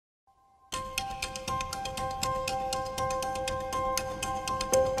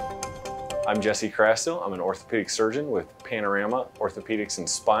I'm Jesse Chrastil. I'm an orthopedic surgeon with Panorama Orthopedics and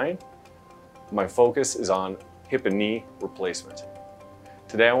Spine. My focus is on hip and knee replacement.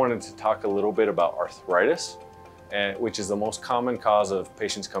 Today I wanted to talk a little bit about arthritis, which is the most common cause of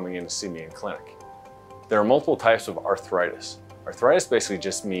patients coming in to see me in clinic. There are multiple types of arthritis. Arthritis basically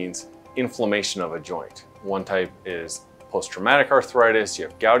just means inflammation of a joint. One type is post-traumatic arthritis, you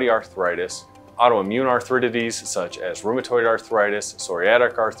have gouty arthritis, autoimmune arthritides such as rheumatoid arthritis,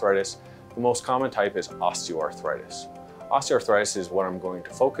 psoriatic arthritis. The most common type is osteoarthritis. Osteoarthritis is what I'm going to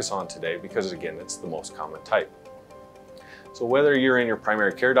focus on today because, again, it's the most common type. So whether you're in your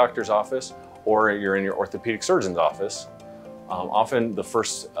primary care doctor's office or you're in your orthopedic surgeon's office, often the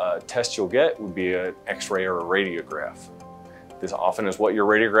first test you'll get would be an X-ray or a radiograph. This often is what your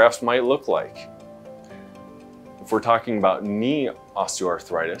radiographs might look like. If we're talking about knee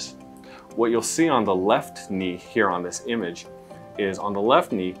osteoarthritis, what you'll see on the left knee here on this image is on the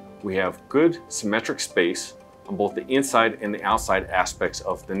left knee, we have good symmetric space on both the inside and the outside aspects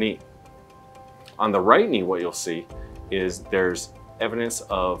of the knee. On the right knee, what you'll see is there's evidence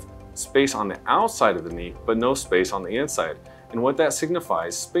of space on the outside of the knee, but no space on the inside. And what that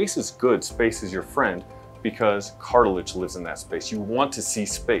signifies, space is good, space is your friend, because cartilage lives in that space. You want to see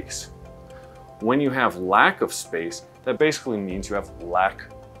space. When you have lack of space, that basically means you have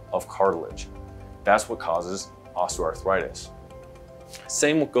lack of cartilage. That's what causes osteoarthritis.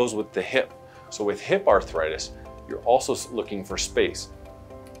 Same goes with the hip. So with hip arthritis, you're also looking for space.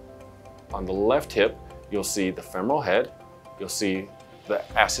 On the left hip, you'll see the femoral head, you'll see the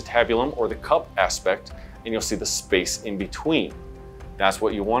acetabulum or the cup aspect, and you'll see the space in between. That's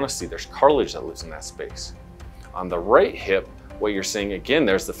what you want to see. There's cartilage that lives in that space. On the right hip, what you're seeing again,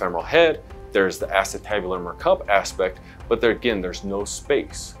 there's the femoral head, there's the acetabulum or cup aspect, but there again, there's no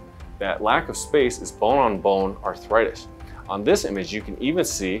space. That lack of space is bone-on-bone arthritis. On this image, you can even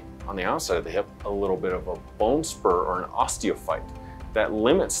see on the outside of the hip a little bit of a bone spur or an osteophyte that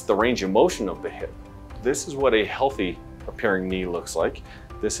limits the range of motion of the hip. This is what a healthy appearing knee looks like.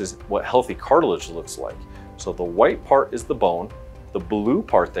 This is what healthy cartilage looks like. So the white part is the bone, the blue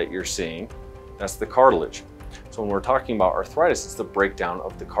part that you're seeing, that's the cartilage. So when we're talking about arthritis, it's the breakdown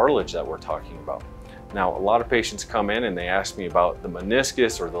of the cartilage that we're talking about. Now, a lot of patients come in and they ask me about the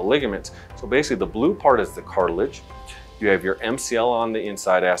meniscus or the ligaments. So basically the blue part is the cartilage. You have your MCL on the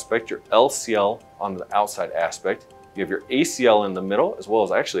inside aspect, your LCL on the outside aspect. You have your ACL in the middle, as well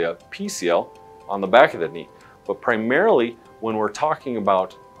as actually a PCL on the back of the knee. But primarily, when we're talking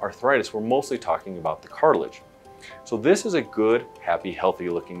about arthritis, we're mostly talking about the cartilage. So this is a good, happy, healthy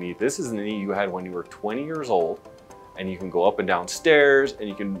looking knee. This is the knee you had when you were 20 years old, and you can go up and down stairs, and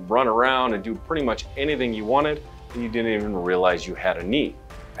you can run around and do pretty much anything you wanted, and you didn't even realize you had a knee.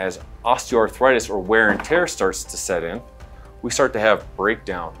 As osteoarthritis or wear and tear starts to set in, we start to have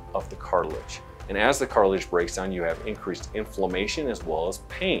breakdown of the cartilage. And as the cartilage breaks down, you have increased inflammation as well as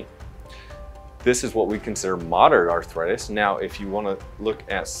pain. This is what we consider moderate arthritis. Now, if you want to look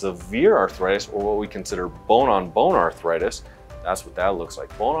at severe arthritis or what we consider bone-on-bone arthritis, that's what that looks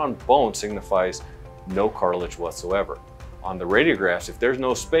like. Bone-on-bone signifies no cartilage whatsoever. On the radiographs, if there's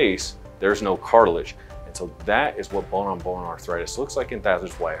no space, there's no cartilage. And so that is what bone-on-bone arthritis looks like, and that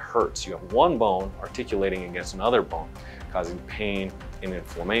is why it hurts. You have one bone articulating against another bone, causing pain and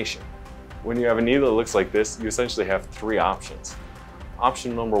inflammation. When you have a knee that looks like this, you essentially have three options.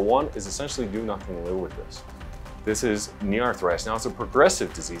 Option number one is essentially do nothing and live with this. This is knee arthritis. Now, it's a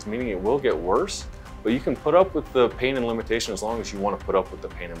progressive disease, meaning it will get worse, but you can put up with the pain and limitation as long as you want to put up with the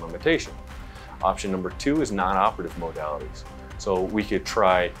pain and limitation. Option number two is non-operative modalities. So we could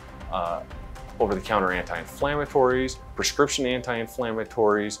try over-the-counter anti-inflammatories, prescription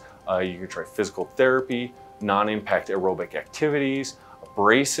anti-inflammatories, you could try physical therapy, non-impact aerobic activities,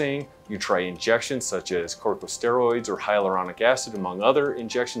 bracing, you try injections such as corticosteroids or hyaluronic acid, among other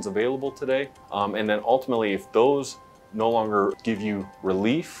injections available today. And then ultimately, if those no longer give you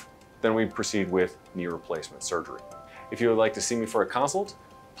relief, then we proceed with knee replacement surgery. If you would like to see me for a consult,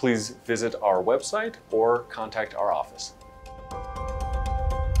 please visit our website or contact our office.